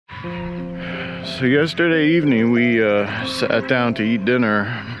So yesterday evening we sat down to eat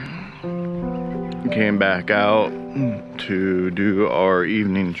dinner, came back out to do our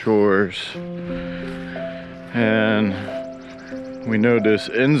evening chores, and we noticed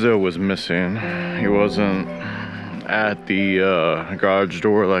Enzo was missing. He wasn't at the garage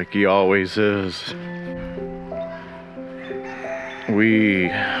door like he always is. We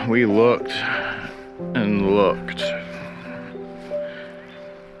looked and looked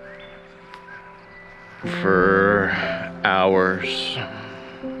for hours.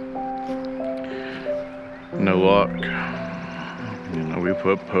 No luck. You know, we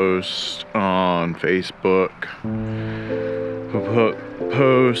put posts on Facebook. We put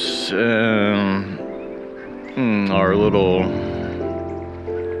posts in our little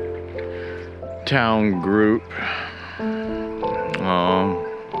town group.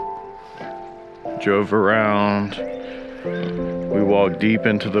 Drove around. We walked deep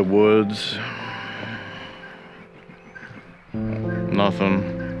into the woods. Nothing.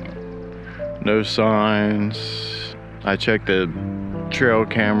 No signs. I checked the trail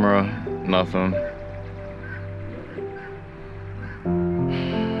camera. Nothing.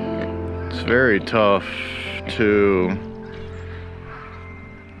 It's very tough to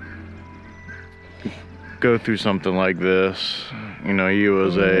go through something like this. You know, he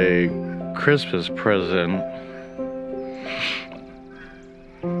was a Christmas present.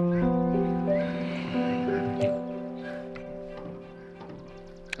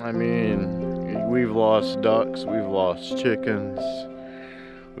 I mean, we've lost ducks, we've lost chickens,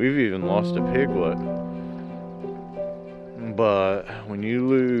 we've even lost a piglet. But when you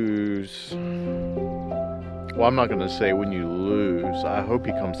lose, well, I'm not gonna say when you lose, I hope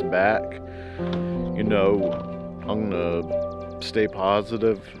he comes back. You know, I'm gonna stay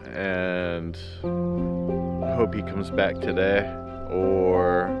positive and hope he comes back today,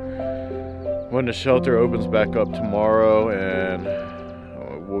 or when the shelter opens back up tomorrow, and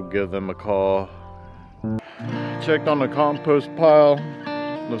we'll give them a call. Checked on the compost pile.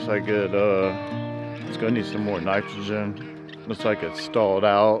 Looks like it's gonna need some more nitrogen. Looks like it's stalled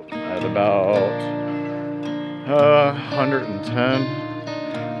out at about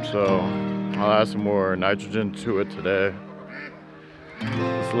 110. So I'll add some more nitrogen to it today.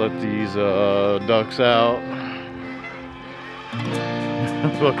 Let's let these ducks out.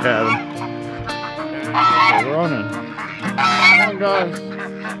 Look at them. They're running. Come on, guys.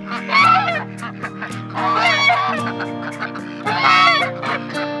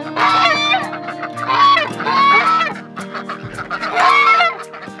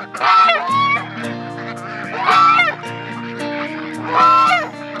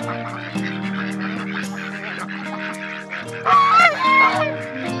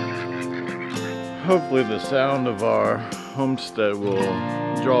 Hopefully the sound of our homestead will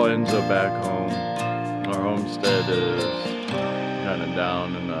draw Enzo back home. Our homestead is kind of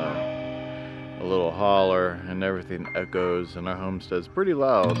down in a little holler, and everything echoes, and our homestead's pretty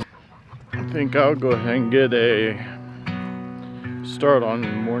loud. I think I'll go ahead and get a start on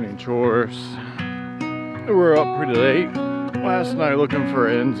morning chores. We were up pretty late last night looking for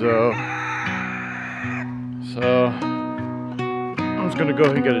Enzo, so I'm just gonna go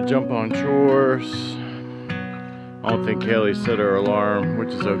ahead and get a jump on chores. I don't think Kaylee set her alarm, which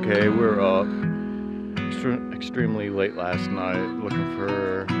is okay. We were up extremely late last night looking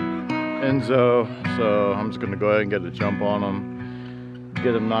for Enzo, so I'm just gonna go ahead and get a jump on him,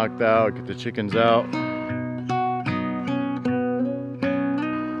 get him knocked out, get the chickens out,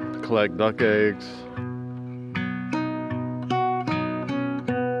 collect duck eggs.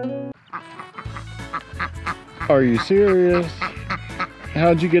 Are you serious?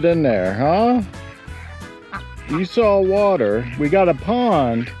 How'd you get in there, huh? You saw water. We got a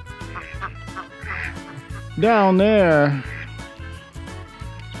pond down there.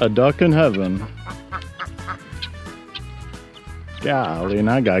 A duck in heaven. Golly, and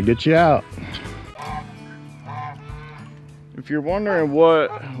I gotta get you out. If you're wondering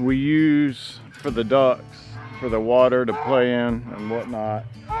what we use for the ducks, for the water to play in and whatnot,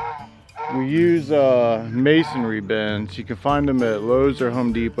 we use masonry bins. You can find them at Lowe's or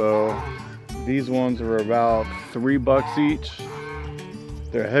Home Depot. These ones are about $3 each.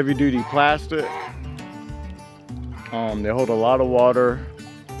 They're heavy duty plastic. They hold a lot of water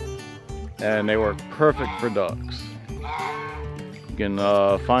and they work perfect for ducks. You can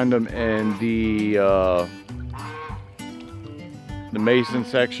find them in the mason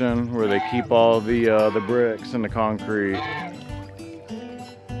section where they keep all the bricks and the concrete.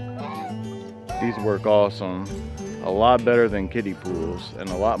 These work awesome. A lot better than kiddie pools and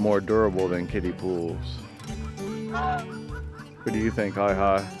a lot more durable than kiddie pools. What do you think, Hi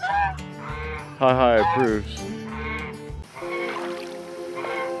Hi? Hi Hi approves.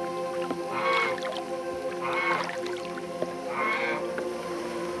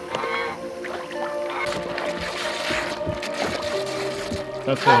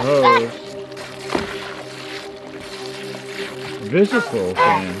 That's a hose. Vicious little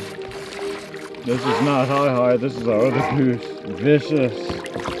thing. This is not Hi Hi, this is our other goose. Vicious.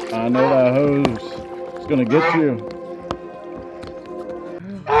 I know that hose is gonna get you.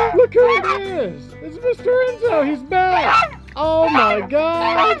 Look who it is! It's Mr. Enzo, he's back! Oh my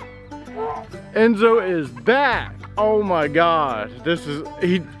god! Enzo is back! Oh my god.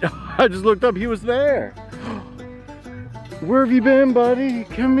 I just looked up, he was there. Where have you been, buddy?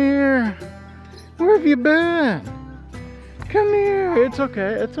 Come here. Where have you been? Come here. It's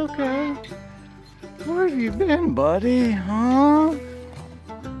okay, it's okay. Where have you been, buddy? Huh?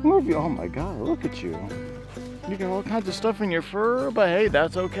 Where have you? Oh my god, look at you. You got all kinds of stuff in your fur, but hey,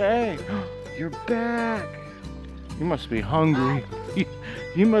 that's okay. You're back. You must be hungry.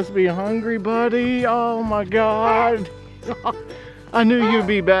 You must be hungry, buddy. Oh my god. I knew you'd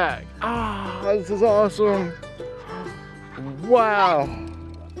be back. Ah, this is awesome. Wow.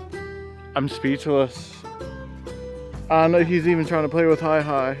 I'm speechless. I know he's even trying to play with Hi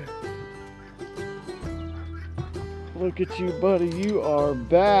Hi. Look at you, buddy. You are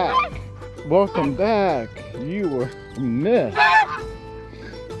back. Welcome back. You were missed.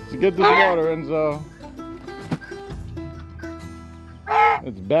 So get this water, Enzo.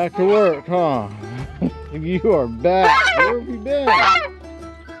 It's back to work, huh? You are back. Where have you been?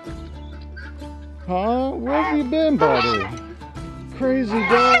 Huh? Where have you been, buddy? Crazy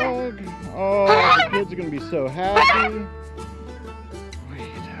dog. Oh, the kids are gonna be so happy. What are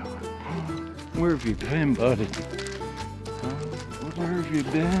you doing? Where have you been, buddy? Where have you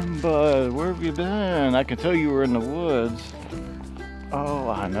been, bud? Where have you been? I can tell you were in the woods. Oh,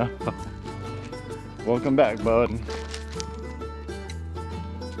 I know. Welcome back, bud.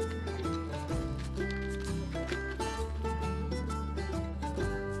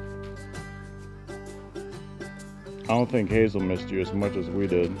 I don't think Hazel missed you as much as we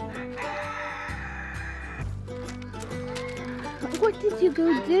did. What did you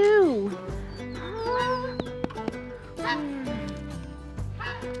go do?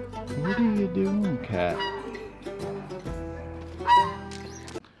 What are you doing, cat?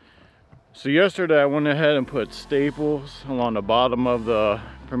 So yesterday I went ahead and put staples along the bottom of the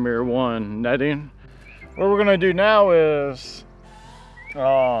Premier One netting. What we're gonna do now is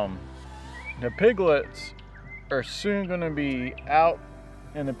the piglets are soon gonna be out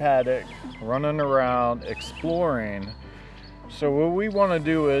in the paddock, running around, exploring. So what we wanna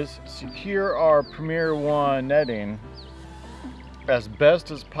do is secure our Premier One netting as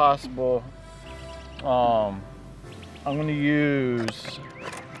best as possible. I'm gonna use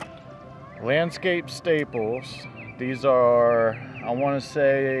landscape staples. These are, I wanna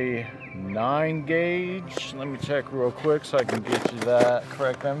say 9 gauge. Let me check real quick so I can get you that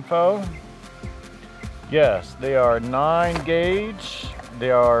correct info. Yes, they are 9 gauge.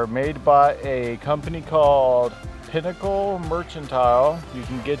 They are made by a company called Pinnacle Mercantile. You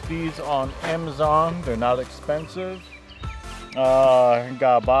can get these on Amazon. They're not expensive.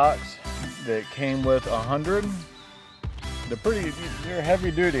 Got a box that came with 100. They're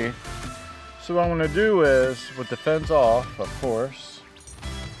heavy duty. So what I'm gonna do is, with the fence off, of course,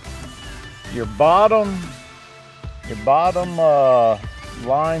 your bottom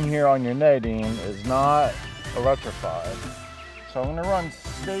line here on your netting is not electrified. So I'm gonna run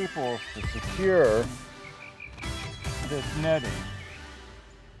staples to secure this netting.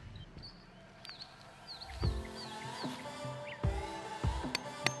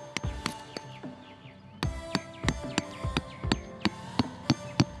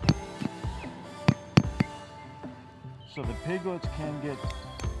 So the piglets can get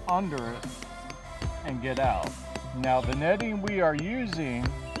under it and get out. Now the netting we are using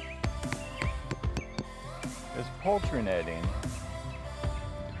is poultry netting.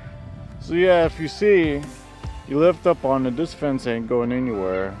 So yeah, if you see, you lift up on it, this fence ain't going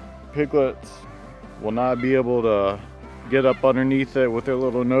anywhere. Piglets will not be able to get up underneath it with their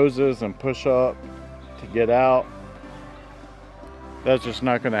little noses and push up to get out. That's just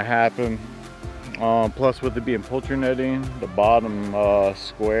not gonna happen. Plus with it being poultry netting, the bottom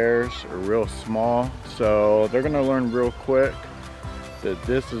squares are real small. So they're gonna learn real quick that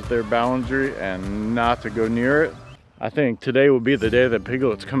this is their boundary and not to go near it. I think today will be the day that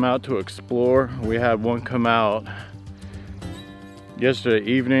piglets come out to explore. We had one come out yesterday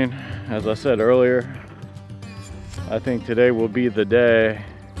evening, as I said earlier. I think today will be the day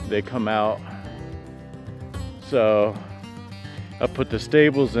they come out. So I put the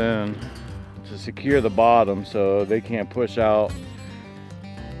stables in to secure the bottom so they can't push out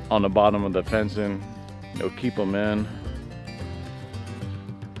on the bottom of the fencing. It'll keep them in.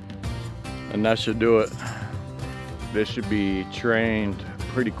 And that should do it. They should be trained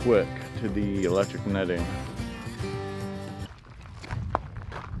pretty quick to the electric netting.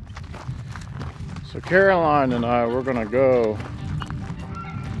 So Caroline and I, we're gonna go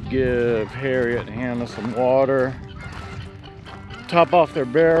give Harriet and Hannah some water, top off their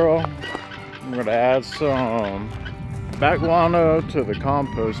barrel. I'm gonna add some back guano to the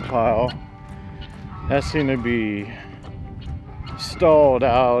compost pile. That seemed to be stalled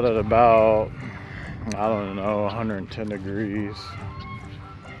out at about, I don't know, 110 degrees.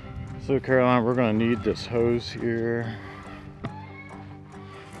 So Caroline, we're gonna need this hose here.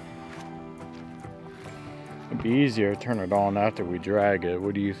 It'd be easier to turn it on after we drag it.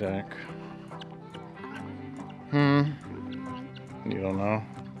 What do you think? You don't know?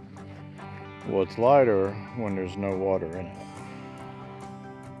 Well, it's lighter when there's no water in it.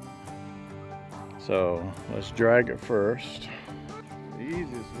 So let's drag it first. The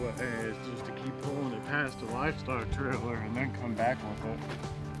easiest way is just to keep pulling it past the livestock trailer and then come back with it.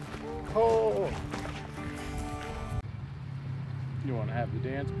 Oh! You want to have the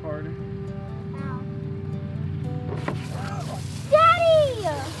dance party? Daddy!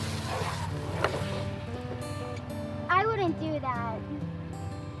 I wouldn't do that.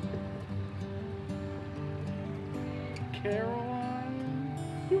 Caroline?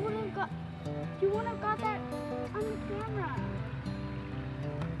 You wouldn't have got that on the camera.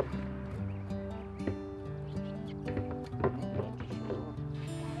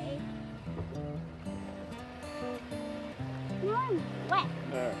 Okay. Now I'm wet.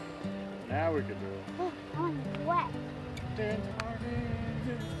 There. Now we can do it. Oh, now I'm wet. Dance party,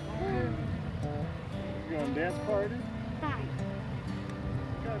 dance party. You going dance party? Fine.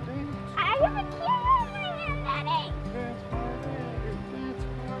 You got dance? I have a camera in my hand, Daddy. Dance party, dance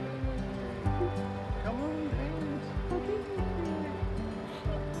party. Come on, dance.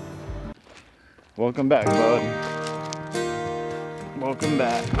 Welcome back, bud. Welcome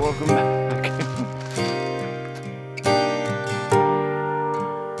back, welcome back.